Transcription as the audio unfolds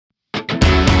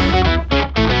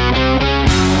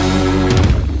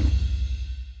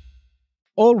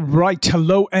All right,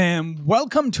 hello and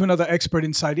welcome to another Expert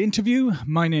Inside interview.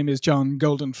 My name is John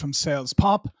Golden from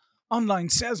SalesPOP, online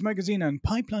sales magazine and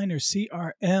Pipeliner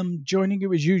CRM, joining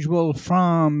you as usual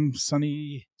from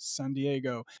sunny San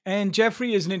Diego. And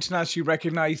Jeffery is an internationally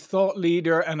recognized thought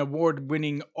leader and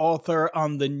award-winning author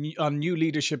on new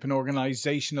leadership and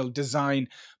organizational design,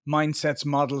 mindsets,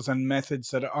 models, and methods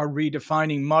that are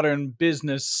redefining modern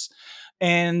business.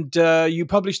 And you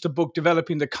published the book,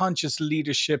 Developing the Conscious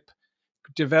Leadership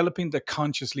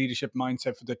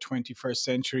Mindset for the 21st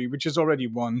Century, which has already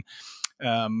won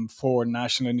 4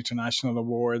 national and international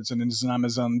awards and is an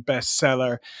Amazon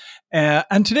bestseller.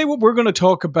 And today what we're going to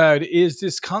talk about is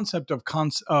this concept of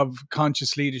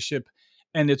conscious leadership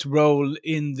and its role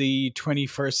in the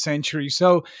 21st century.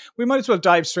 So we might as well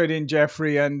dive straight in,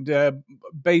 Jeffery, and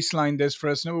baseline this for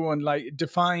us. Number one, like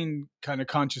define kind of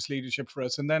conscious leadership for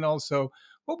us. And then also,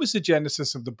 what was the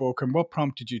genesis of the book and what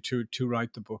prompted you to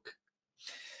write the book?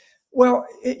 Well,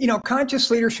 conscious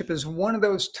leadership is one of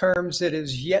those terms that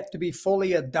is yet to be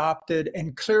fully adopted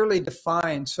and clearly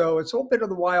defined. So it's a little bit of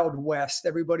the Wild West.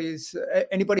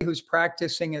 Anybody who's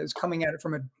practicing it is coming at it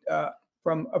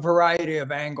from a variety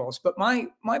of angles. But my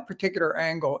particular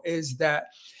angle is that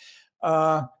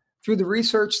through the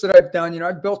research that I've done,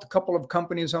 I've built a couple of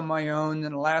companies on my own.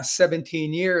 In the last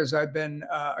 17 years, I've been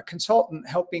a consultant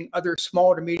helping other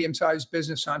small to medium-sized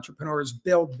business entrepreneurs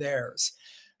build theirs.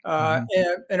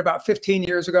 And about 15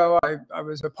 years ago, I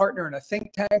was a partner in a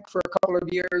think tank for a couple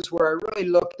of years where I really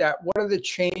looked at what are the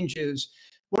changes,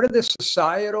 what are the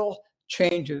societal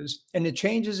changes and the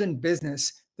changes in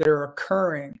business that are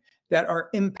occurring that are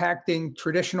impacting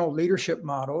traditional leadership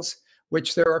models,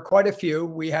 which there are quite a few.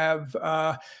 We have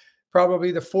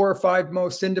probably the 4 or 5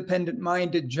 most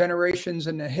independent-minded generations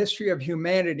in the history of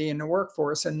humanity in the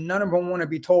workforce, and none of them want to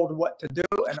be told what to do,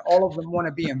 and all of them want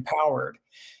to be empowered.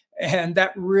 And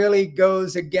that really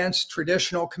goes against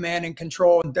traditional command and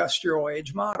control industrial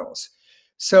age models.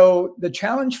 So the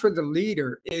challenge for the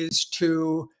leader is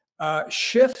to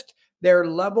shift their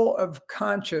level of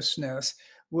consciousness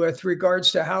with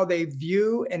regards to how they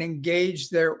view and engage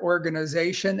their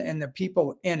organization and the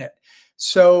people in it.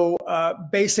 So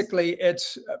basically,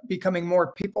 it's becoming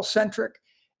more people-centric.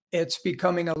 It's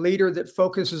becoming a leader that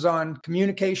focuses on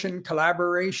communication,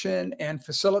 collaboration, and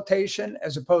facilitation,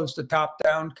 as opposed to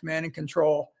top-down command and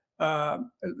control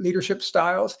leadership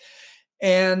styles.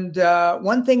 And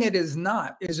one thing it is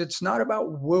not is it's not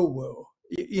about woo-woo.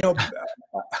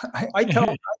 I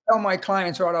tell my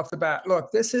clients right off the bat, look,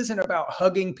 this isn't about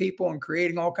hugging people and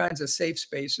creating all kinds of safe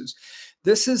spaces.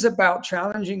 This is about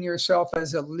challenging yourself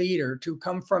as a leader to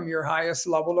come from your highest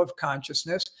level of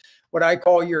consciousness, what I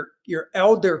call your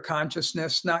elder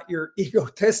consciousness, not your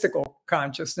egotistical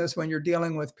consciousness when you're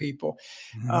dealing with people.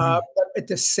 But at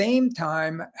the same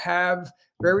time, have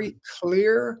very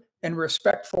clear and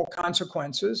respectful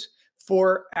consequences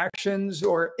for actions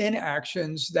or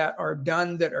inactions that are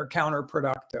done that are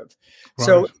counterproductive. Right.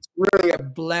 So it's really a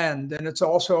blend. And it's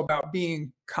also about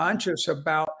being conscious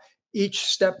about each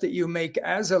step that you make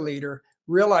as a leader,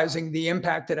 realizing the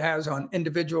impact it has on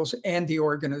individuals and the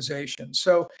organization.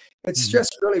 So it's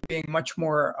just really being much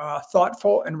more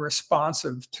thoughtful and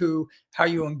responsive to how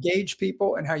you engage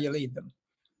people and how you lead them.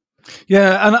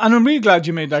 Yeah, and I'm really glad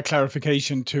you made that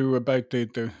clarification too about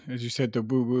the as you said, the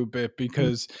woo-woo bit,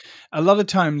 because a lot of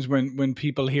times when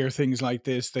people hear things like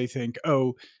this, they think,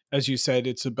 oh, as you said,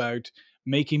 it's about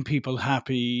making people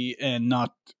happy and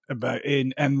not about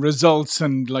and results,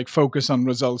 and like focus on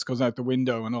results goes out the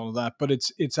window and all of that. But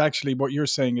it's actually what you're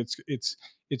saying. It's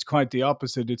quite the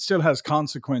opposite. It still has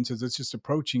consequences. It's just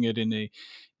approaching it in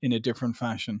a different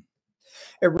fashion.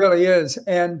 It really is.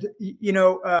 And,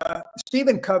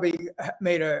 Stephen Covey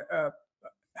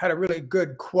had a really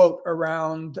good quote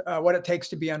around what it takes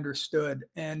to be understood.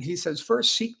 And he says,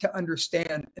 first seek to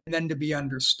understand and then to be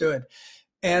understood.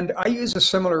 And I use a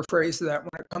similar phrase to that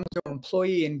when it comes to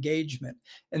employee engagement.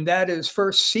 And that is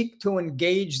first seek to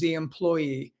engage the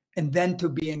employee and then to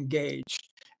be engaged.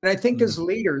 And I think as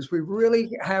leaders, we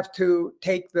really have to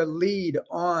take the lead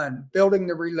on building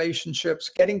the relationships,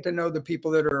 getting to know the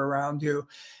people that are around you.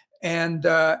 And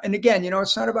again,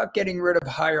 it's not about getting rid of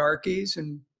hierarchies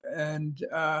and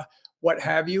what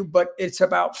have you, but it's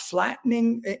about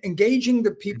engaging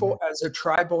the people as a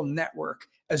tribal network,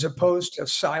 as opposed to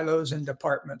silos and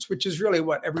departments, which is really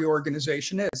what every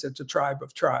organization is. It's a tribe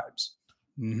of tribes.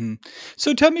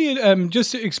 So tell me,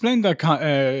 just to explain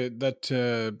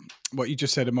that what you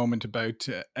just said a moment about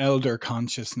elder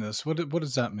consciousness. What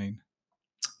does that mean?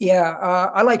 Yeah,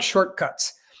 I like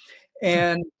shortcuts,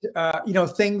 and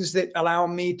things that allow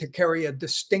me to carry a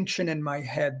distinction in my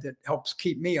head that helps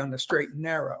keep me on the straight and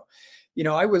narrow.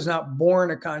 I was not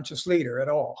born a conscious leader at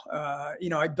all.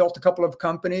 I built a couple of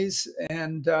companies,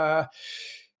 and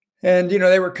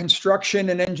they were construction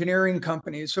and engineering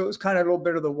companies, so it was kind of a little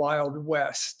bit of the Wild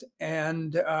West.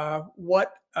 And can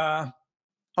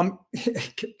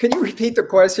you repeat the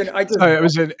question? Sorry, it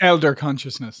was an elder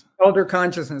consciousness. Elder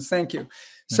consciousness. Thank you.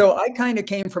 Yeah. So I kind of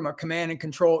came from a command and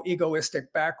control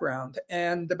egoistic background.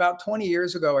 And about 20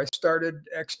 years ago, I started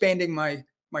expanding my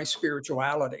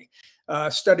spirituality.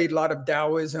 Studied a lot of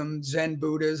Taoism, Zen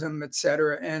Buddhism,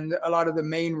 etc., and a lot of the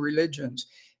main religions.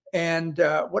 And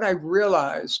what I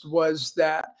realized was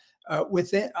that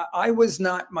I was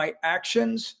not my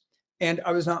actions, and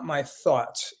I was not my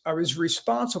thoughts. I was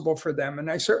responsible for them,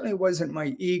 and I certainly wasn't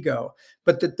my ego.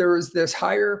 But that there is this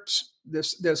higher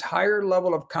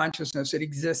level of consciousness that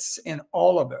exists in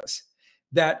all of us,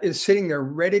 that is sitting there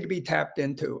ready to be tapped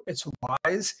into. It's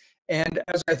wise. And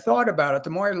as I thought about it, the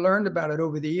more I learned about it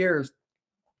over the years,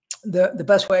 the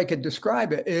best way I could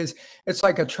describe it is it's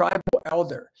like a tribal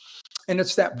elder. And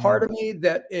it's that part of me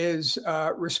that is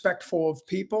respectful of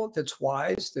people, that's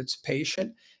wise, that's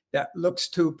patient, that looks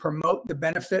to promote the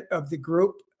benefit of the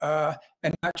group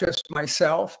and not just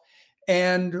myself.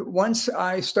 And once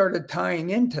I started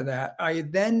tying into that, I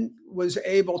then was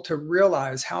able to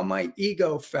realize how my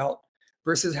ego felt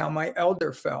versus how my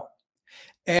elder felt.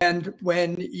 And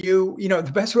when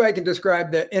the best way I can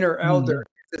describe the inner elder,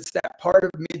 it's that part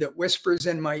of me that whispers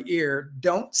in my ear,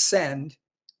 don't send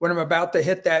when I'm about to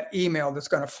hit that email that's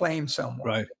going to flame someone.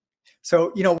 Right.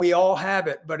 So, we all have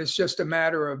it, but it's just a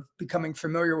matter of becoming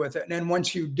familiar with it. And then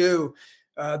once you do,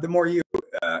 the more you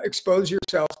expose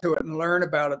yourself to it and learn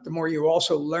about it, the more you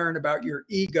also learn about your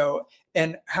ego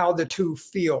and how the two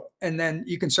feel. And then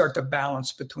you can start to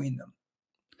balance between them.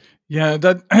 Yeah,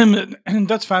 and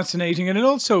that's fascinating. And it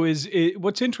also is,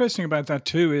 what's interesting about that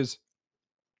too is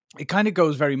it kind of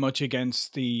goes very much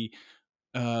against the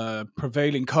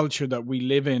prevailing culture that we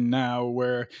live in now,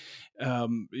 where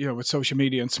with social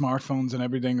media and smartphones and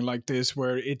everything like this,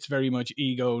 where it's very much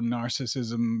ego,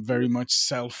 narcissism, very much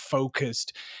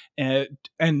self-focused, and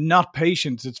not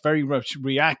patient. It's very much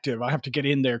reactive. I have to get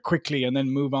in there quickly and then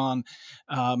move on.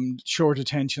 Short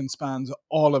attention spans,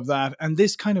 all of that, and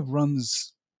this kind of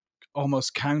runs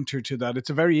almost counter to that. It's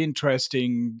a very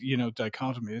interesting,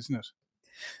 dichotomy, isn't it?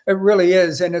 It really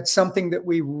is. And it's something that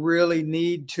we really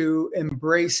need to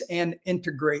embrace and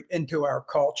integrate into our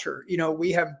culture.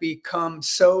 We have become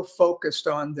so focused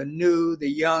on the new,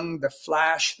 the young, the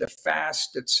flash, the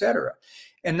fast, etc.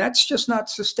 And that's just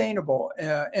not sustainable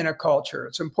in a culture.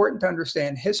 It's important to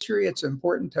understand history. It's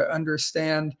important to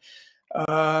understand,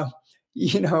 how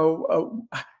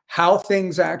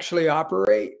things actually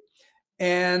operate.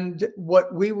 And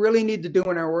what we really need to do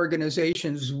in our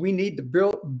organizations is we need to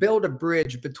build a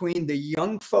bridge between the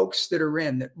young folks that are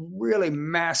that really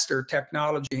master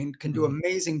technology and can do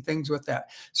amazing things with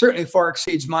that. Certainly far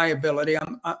exceeds my ability.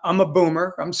 I'm a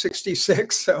boomer. I'm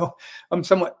 66, so I'm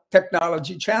somewhat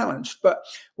technology challenged. But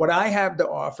what I have to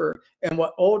offer, and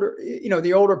what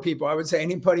the older people, I would say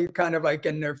anybody kind of like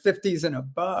in their 50s and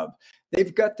above,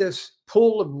 they've got this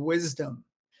pool of wisdom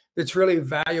that's really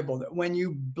valuable, that when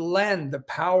you blend the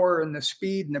power and the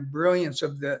speed and the brilliance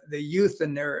of the youth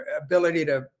and their ability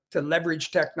to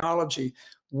leverage technology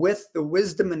with the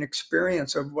wisdom and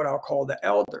experience of what I'll call the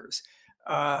elders,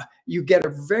 you get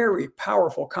a very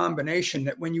powerful combination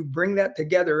that when you bring that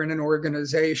together in an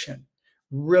organization,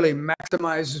 really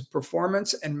maximizes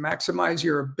performance and maximize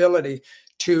your ability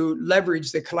to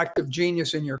leverage the collective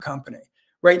genius in your company.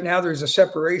 Right now, there's a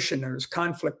separation, there's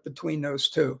conflict between those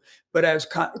two. But as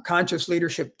conscious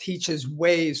leadership teaches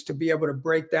ways to be able to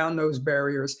break down those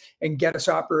barriers and get us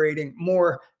operating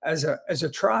more as a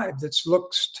tribe that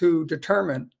looks to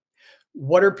determine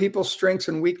what are people's strengths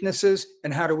and weaknesses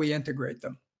and how do we integrate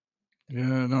them.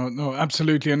 Yeah, no,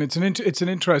 absolutely, and it's an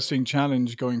interesting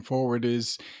challenge going forward.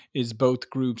 Is both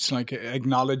groups like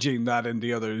acknowledging that in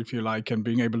the other, if you like, and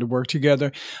being able to work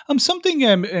together. Something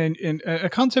in a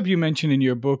concept you mentioned in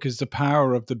your book is the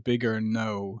power of the bigger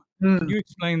no. Can you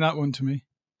explain that one to me?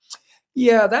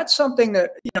 Yeah, that's something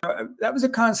that that was a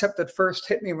concept that first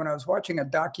hit me when I was watching a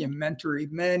documentary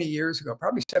many years ago,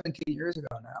 probably 17 years ago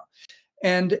now,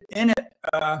 and in it.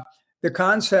 The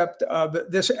concept of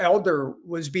this elder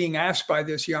was being asked by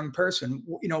this young person,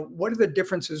 what are the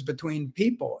differences between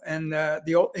people? And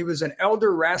he was an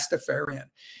elder Rastafarian.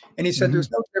 And he said,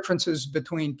 there's no differences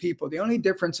between people. The only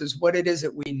difference is what it is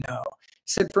that we know. He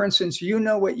said, for instance, you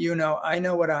know what you know, I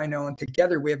know what I know, and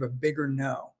together we have a bigger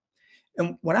know.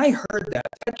 And when I heard that,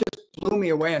 that just blew me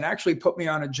away and actually put me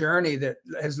on a journey that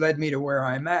has led me to where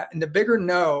I'm at. And the bigger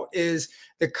no is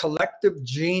the collective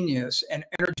genius and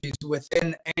energies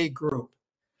within any group.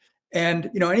 And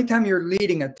anytime you're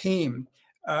leading a team,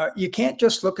 you can't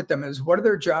just look at them as what are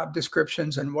their job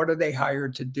descriptions and what are they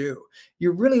hired to do.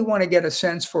 You really want to get a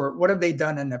sense for what have they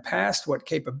done in the past, what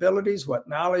capabilities, what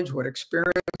knowledge, what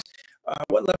experience,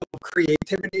 what level of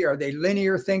creativity. Are they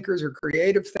linear thinkers or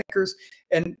creative thinkers?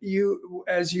 And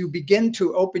as you begin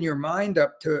to open your mind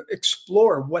up to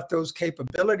explore what those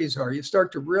capabilities are, you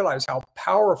start to realize how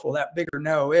powerful that bigger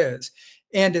no is.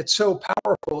 And it's so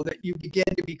powerful that you begin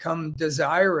to become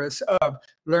desirous of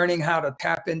learning how to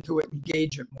tap into it,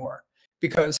 engage it more.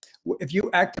 Because if you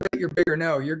activate your bigger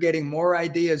no, you're getting more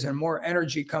ideas and more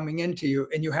energy coming into you,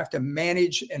 and you have to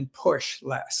manage and push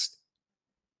less.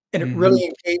 And it Hmm.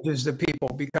 really engages the people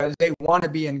because they want to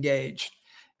be engaged.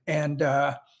 And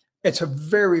it's a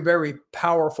very, very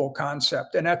powerful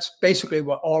concept. And that's basically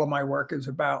what all of my work is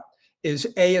about, is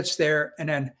it's there, and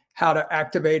then how to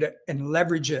activate it and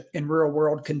leverage it in real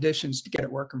world conditions to get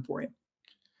it working for you.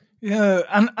 Yeah,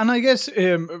 and I guess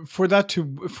for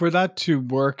that to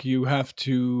work, you have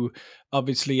to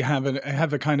obviously have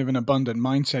a kind of an abundant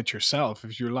mindset yourself,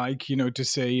 if you like, to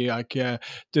say like, yeah,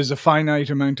 there's a finite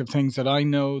amount of things that I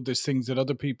know, there's things that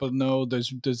other people know,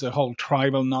 there's a whole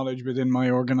tribal knowledge within my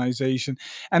organization,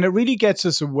 and it really gets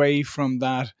us away from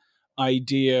that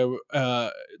idea,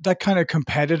 that kind of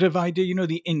competitive idea,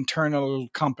 the internal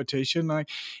competition. Like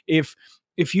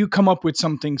if you come up with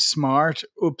something smart,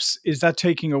 oops, is that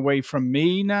taking away from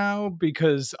me now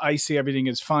because I see everything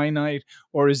as finite,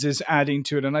 or is this adding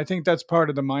to it? And I think that's part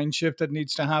of the mind shift that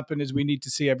needs to happen, is we need to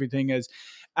see everything as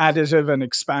additive and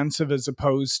expansive, as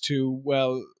opposed to,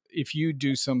 well, if you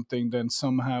do something, then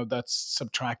somehow that's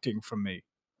subtracting from me.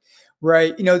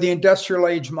 Right. The industrial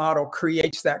age model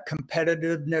creates that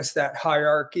competitiveness, that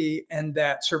hierarchy, and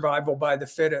that survival by the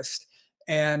fittest.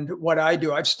 And what I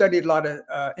do, I've studied a lot of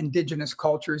indigenous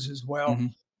cultures as well Hmm.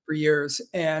 for years.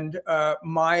 And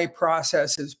my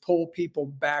process is pull people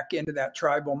back into that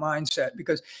tribal mindset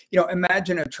because,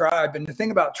 imagine a tribe. And the thing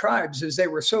about tribes is they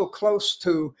were so close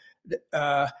to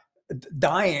uh,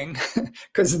 dying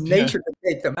because Yeah. nature could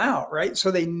take them out, right?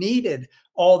 So they needed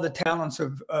all the talents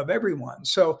of everyone.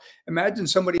 So imagine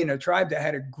somebody in a tribe that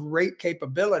had a great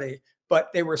capability,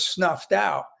 but they were snuffed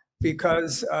out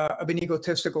because of an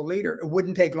egotistical leader. It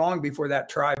wouldn't take long before that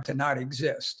tribe to not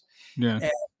exist. Yeah.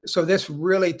 And so this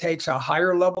really takes a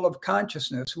higher level of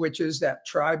consciousness, which is that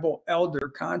tribal elder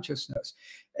consciousness,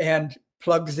 and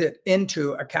plugs it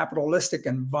into a capitalistic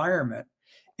environment.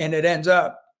 And it ends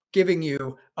up giving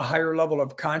you a higher level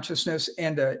of consciousness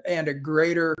and a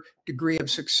greater degree of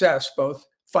success, both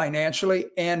financially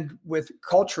and with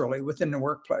culturally within the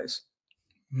workplace.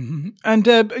 Mhm.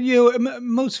 And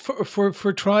most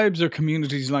for tribes or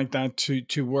communities like that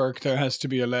to work, there has to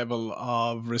be a level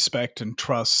of respect and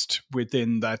trust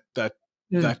within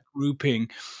Mm. that grouping,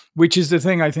 which is the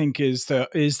thing I think is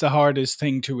the hardest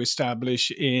thing to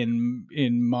establish in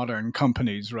modern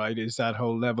companies. Right? Is that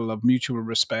whole level of mutual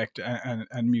respect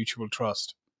and mutual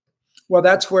trust. Well,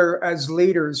 that's where, as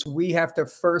leaders, we have to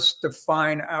first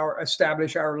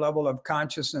establish our level of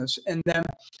consciousness. And then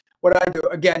what I do,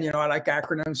 again, I like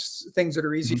acronyms, things that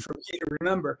are easy Mhm. for me to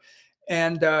remember.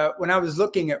 And when I was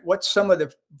looking at what's some of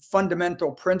the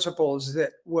fundamental principles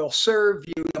that will serve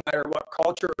you no matter what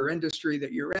culture or industry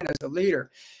that you're in as a leader.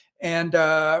 And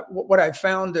what I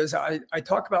found is I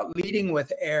talk about leading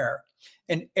with AIR.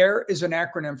 And AIR is an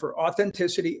acronym for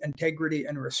authenticity, integrity,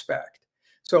 and respect.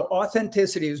 So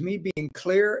authenticity is me being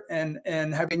clear and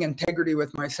having integrity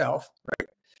with myself,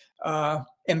 right?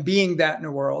 And being that in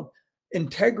the world.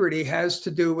 Integrity has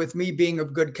to do with me being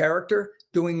of good character,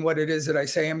 doing what it is that I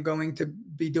say I'm going to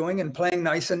be doing, and playing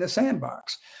nice in the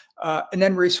sandbox. And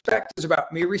then respect is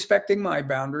about me respecting my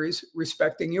boundaries,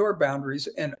 respecting your boundaries,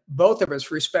 and both of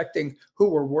us respecting who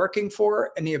we're working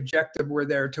for and the objective we're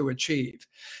there to achieve.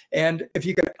 And if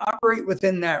you can operate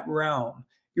within that realm,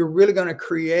 you're really going to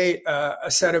create a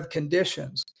set of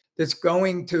conditions that's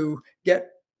going to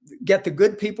get the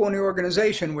good people in the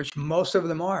organization, which most of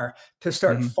them are, to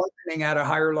start Mhm. functioning at a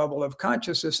higher level of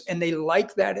consciousness. And they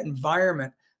like that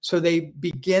environment. So they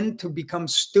begin to become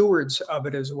stewards of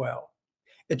it as well.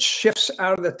 It shifts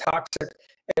out of the toxic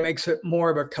and makes it more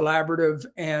of a collaborative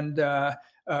and a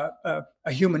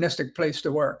humanistic place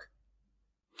to work.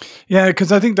 Yeah,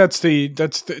 because I think that's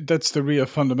the real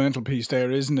fundamental piece there,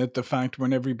 isn't it? The fact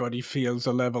when everybody feels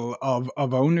a level of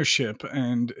ownership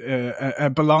and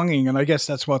a belonging, and I guess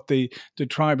that's what the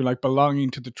tribe, like belonging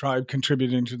to the tribe,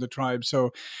 contributing to the tribe.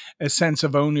 So, a sense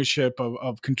of ownership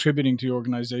of contributing to the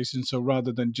organization. So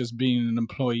rather than just being an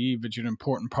employee, but you're an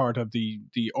important part of the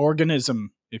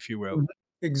organism, if you will. Mhm.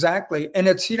 Exactly. And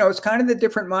it's kind of the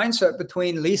different mindset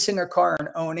between leasing a car and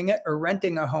owning it, or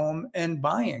renting a home and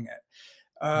buying it.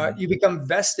 You become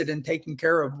vested in taking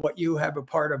care of what you have a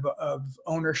part of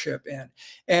ownership in.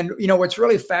 And, what's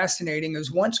really fascinating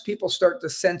is once people start to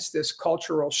sense this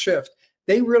cultural shift,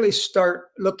 they really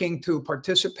start looking to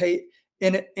participate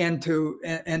in it and to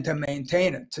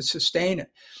maintain it, to sustain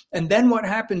it. And then what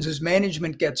happens is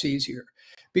management gets easier.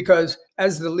 Because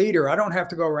as the leader, I don't have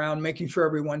to go around making sure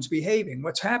everyone's behaving.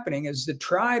 What's happening is the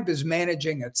tribe is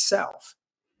managing itself.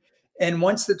 And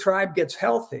once the tribe gets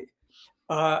healthy,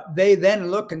 they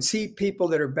then look and see people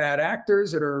that are bad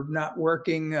actors, that are not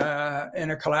working in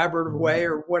a collaborative way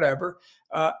or whatever.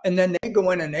 And then they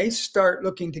go in and they start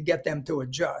looking to get them to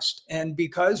adjust. And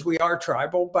because we are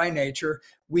tribal by nature,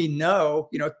 we know,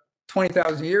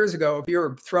 20,000 years ago, if you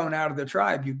were thrown out of the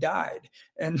tribe, you died.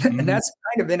 And that's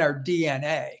kind of in our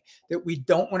DNA, that we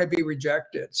don't want to be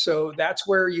rejected. So that's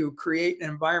where you create an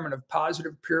environment of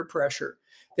positive peer pressure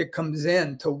that comes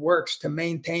in to works to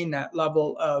maintain that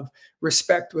level of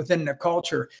respect within the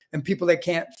culture. And people that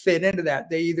can't fit into that,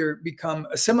 they either become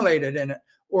assimilated in it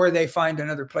or they find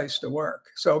another place to work.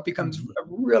 So it becomes a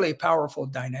really powerful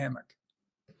dynamic.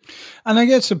 And I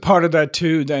guess a part of that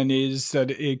too, then, is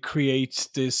that it creates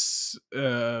this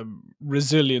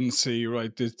resiliency,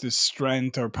 right? This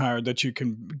strength or power that you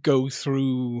can go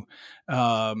through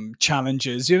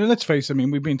challenges. Let's face it. I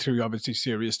mean, we've been through obviously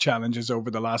serious challenges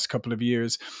over the last couple of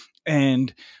years,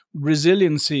 and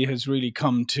resiliency has really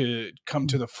come to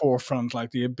the forefront,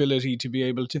 like the ability to be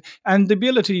able to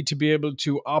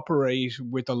operate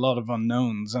with a lot of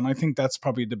unknowns. And I think that's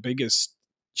probably the biggest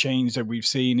change that we've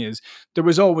seen. Is there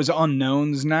was always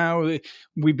unknowns. Now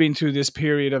we've been through this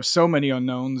period of so many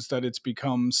unknowns that it's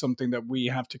become something that we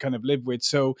have to kind of live with.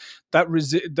 So that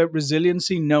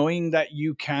resiliency, knowing that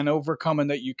you can overcome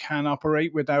and that you can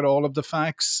operate without all of the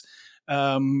facts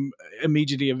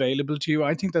immediately available to you,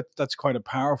 I think that's quite a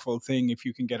powerful thing if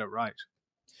you can get it right.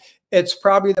 It's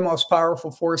probably the most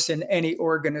powerful force in any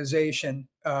organization.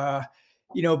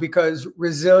 Because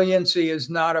resiliency is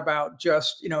not about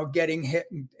just, getting hit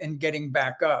and getting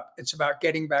back up. It's about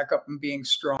getting back up and being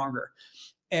stronger.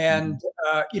 And,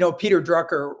 Peter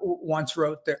Drucker once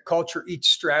wrote that culture eats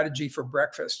strategy for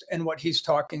breakfast. And what he's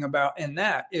talking about in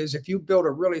that is if you build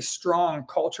a really strong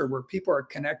culture where people are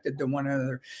connected to one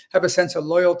another, have a sense of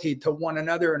loyalty to one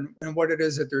another and what it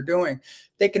is that they're doing,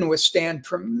 they can withstand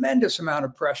tremendous amount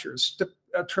of pressures,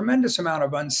 a tremendous amount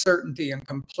of uncertainty and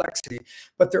complexity,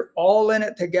 but they're all in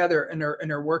it together and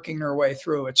they're working their way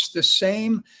through. It's the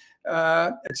same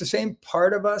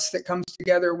part of us that comes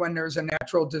together when there's a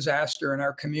natural disaster in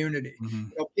our community.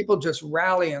 People just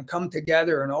rally and come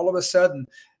together, and all of a sudden,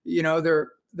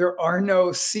 there are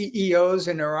no CEOs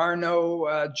and there are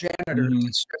no janitors.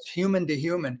 It's just human to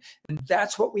human. And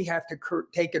that's what we have to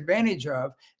take advantage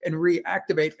of and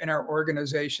reactivate in our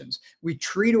organizations. We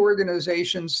treat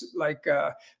organizations like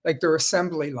they're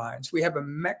assembly lines. We have a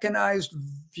mechanized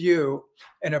view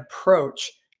and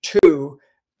approach to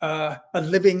a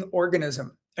living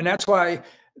organism. And that's why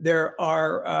there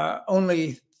are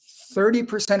only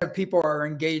 30% of people are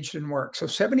engaged in work. So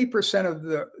 70% of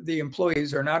the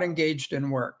employees are not engaged in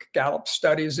work. Gallup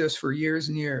studies this for years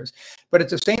and years. But at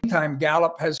the same time,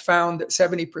 Gallup has found that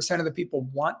 70% of the people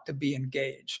want to be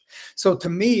engaged. So to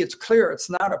me, it's clear it's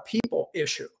not a people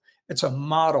issue. It's a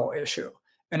model issue.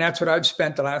 And that's what I've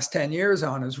spent the last 10 years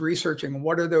on, is researching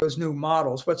what are those new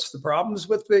models? What's the problems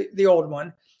with the old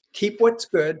one? Keep what's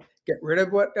good, get rid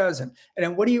of what doesn't. And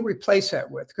then what do you replace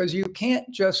that with? Because you can't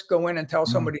just go in and tell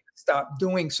somebody to stop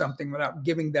doing something without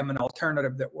giving them an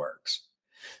alternative that works.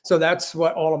 So that's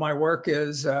what all of my work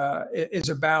is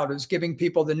about, is giving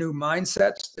people the new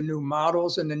mindsets, the new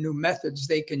models, and the new methods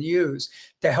they can use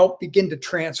to help begin to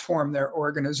transform their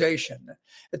organization.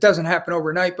 It doesn't happen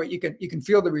overnight, but you can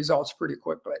feel the results pretty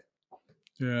quickly.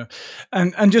 Yeah,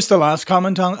 and just the last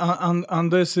comment on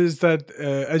this is that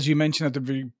as you mentioned at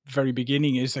the very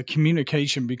beginning, is that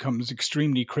communication becomes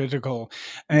extremely critical,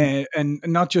 and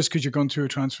not just because you're going through a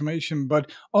transformation,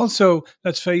 but also,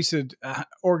 let's face it,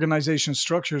 organization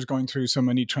structure is going through so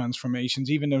many transformations,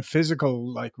 even in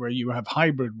physical, like where you have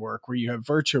hybrid work, where you have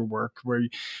virtual work, where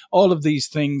all of these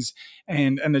things,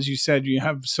 and as you said, you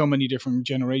have so many different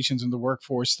generations in the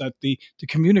workforce that the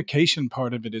communication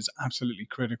part of it is absolutely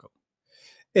critical.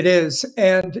 It is.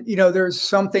 And, there's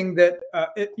something that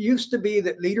it used to be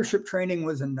that leadership training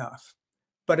was enough,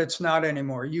 but it's not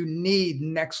anymore. You need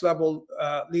next level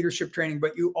leadership training,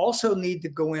 but you also need to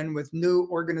go in with new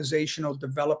organizational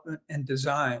development and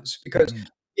designs, because,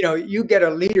 you get a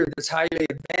leader that's highly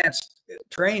advanced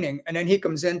training, and then he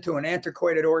comes into an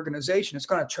antiquated organization, it's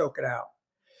going to choke it out.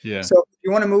 So if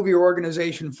you want to move your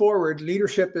organization forward,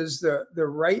 leadership is the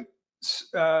right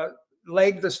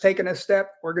leg that's taken a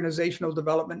step, organizational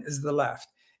development is the left.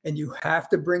 And you have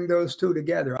to bring those two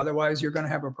together. Otherwise, you're going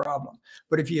to have a problem.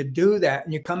 But if you do that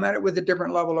and you come at it with a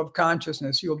different level of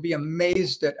consciousness, you'll be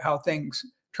amazed at how things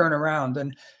turn around.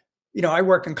 And, I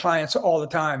work in clients all the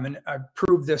time, and I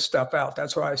prove this stuff out.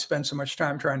 That's why I spend so much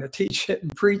time trying to teach it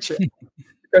and preach it.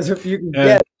 Because if you can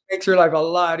get it, it makes your life a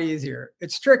lot easier.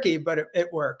 It's tricky, but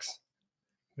it works.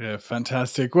 Yeah,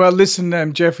 fantastic. Well,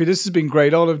 listen, Jeffrey, this has been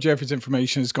great. All of Jeffrey's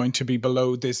information is going to be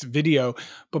below this video.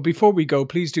 But before we go,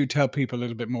 please do tell people a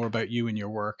little bit more about you and your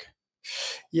work.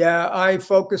 Yeah, I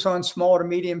focus on small to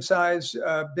medium-sized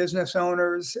business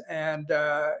owners and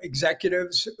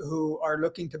executives who are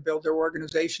looking to build their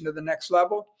organization to the next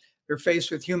level. They're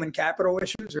faced with human capital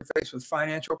issues. They're faced with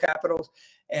financial capital.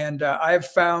 And I've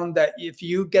found that if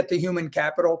you get the human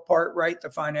capital part right, the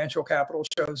financial capital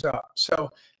shows up. So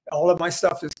all of my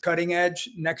stuff is cutting edge,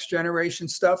 next generation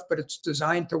stuff, but it's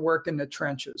designed to work in the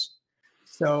trenches.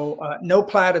 So no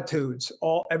platitudes.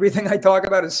 Everything I talk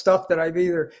about is stuff that I've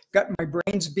either got my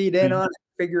brains beat in on and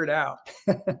figured out.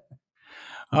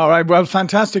 All right. Well,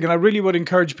 fantastic. And I really would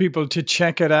encourage people to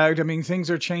check it out. I mean, things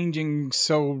are changing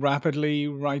so rapidly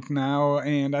right now.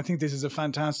 And I think this is a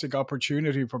fantastic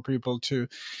opportunity for people to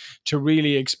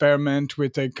really experiment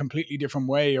with a completely different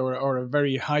way or a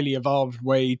very highly evolved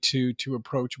way to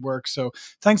approach work. So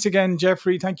thanks again,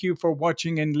 Jeffrey. Thank you for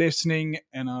watching and listening.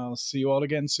 And I'll see you all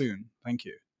again soon. Thank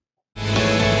you.